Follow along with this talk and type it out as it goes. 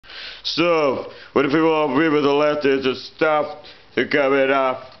stuff. When people are with the letters and stuff to come it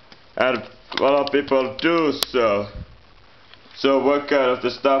up, and a lot of people do so. So what kind of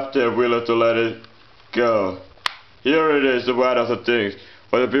the stuff they're willing to let it go? Here it is, one of the things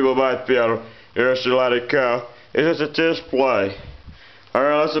where the people might be here to let it go. It is a display.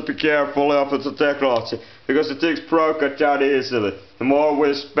 Alright, let's be careful of the technology, because the things broke down easily. The more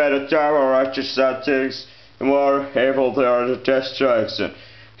we spend the time on some things, the more able they are to destruction.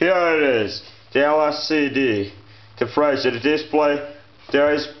 Here it is, the LCD, the phrase in the display.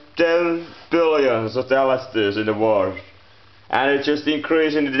 There is 10 billions of LCDs in the world, and it's just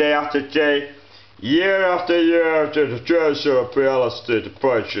increasing day after day, year after year, to the treasure of LCD, the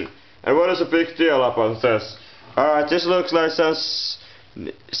portion. And what is the big deal about this? Alright, this looks like some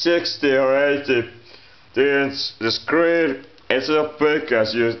 60 or 80 inch. The screen is so big,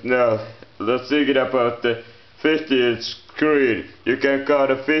 as you know. Let's thinking about the 50-inch screen. You can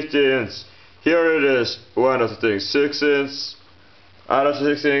count a 50 inch. Here it is, one of the things. 6 inch,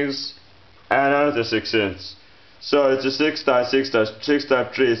 another 6 inch, and another 6 inch. So it's a 6 times 6 times 6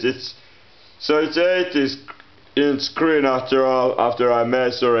 times 3. So it's 80-inch screen after all, after I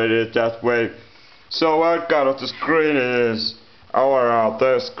measured it that way. So what kind of the screen it is?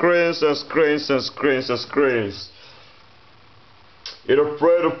 There's screens and screens and screens and screens. In a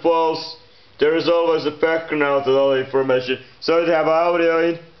printables, there is always a background to all the information. So you have audio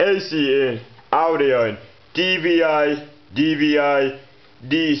in, AC in, audio in, DVI,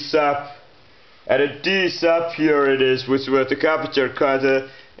 D-sub. And a D-sub here it is, which where the capture content,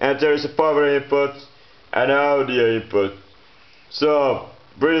 and there is a power input and audio input. So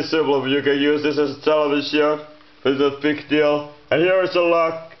pretty simple. You can use this as a television. It's a big deal. And here is a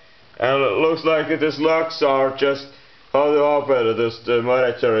lock, and it looks like these locks are just how they open this the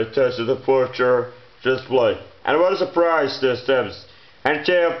monetary test of the picture display. And what is the price this times? And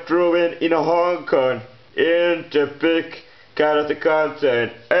they have driven in Hong Kong in the big kind of the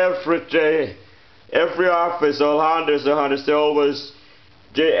content every day, every office, all hundreds and hundreds.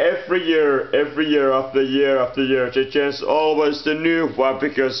 Every year after year after year, they change always the new one,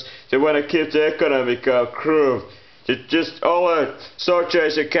 because they want to keep the economic growth. They just all such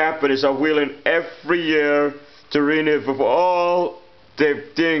companies are willing every year to renew for all the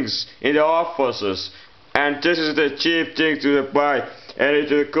things in the offices, and this is the cheap thing to buy, and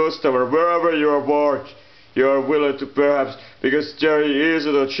to the customer wherever you are work, you are willing to perhaps, because it's very easy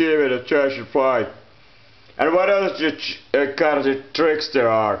to achieve it at charge price. And what other kind of the tricks there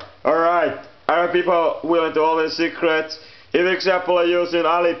are? Alright, are people willing to open secrets? If example are using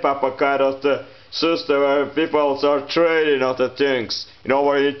Alibaba kind of the system where people are trading other things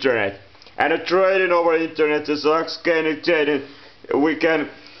over internet. And the trading over internet is like scanning trading. We can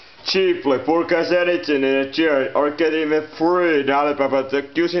cheaply purchase anything in a chair or get even free in Alibaba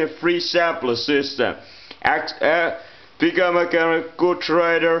using a free sample system. Become a good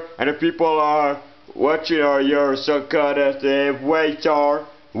trader, and the people are watching your some kind of the waiter,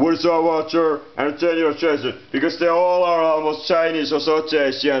 whistle watcher, and then you're chasing, because they all are almost Chinese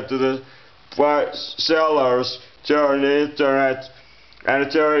association to the sellers there on the internet,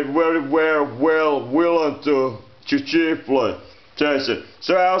 and they're very well willing to cheaply chase it.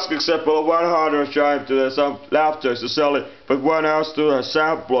 So I ask example 100 times to some laptops to sell it, but one has to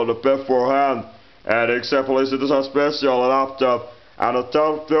sample it beforehand. And example is it is a special laptop, and the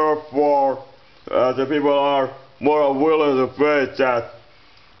top therefore the people are more willing to pay that.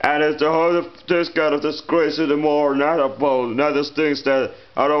 And it's the whole this kind of disgrace the more not the things that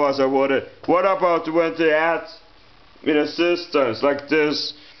otherwise I wouldn't. What about when they add in assistance like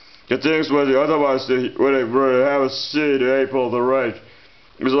this, the things where otherwise they really have a seat able to range?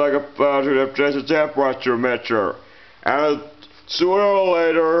 It's like a temperature measure. And sooner or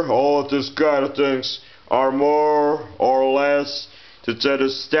later all of these kind of things are more or less to set a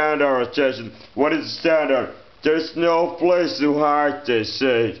standard attention. What is standard? There's no place to hide, they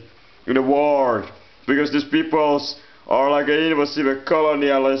say, in the world, because these peoples are like an invasive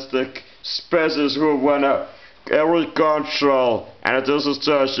colonialistic species who want every control, and this is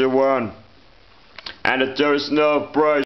such a one, and there is no price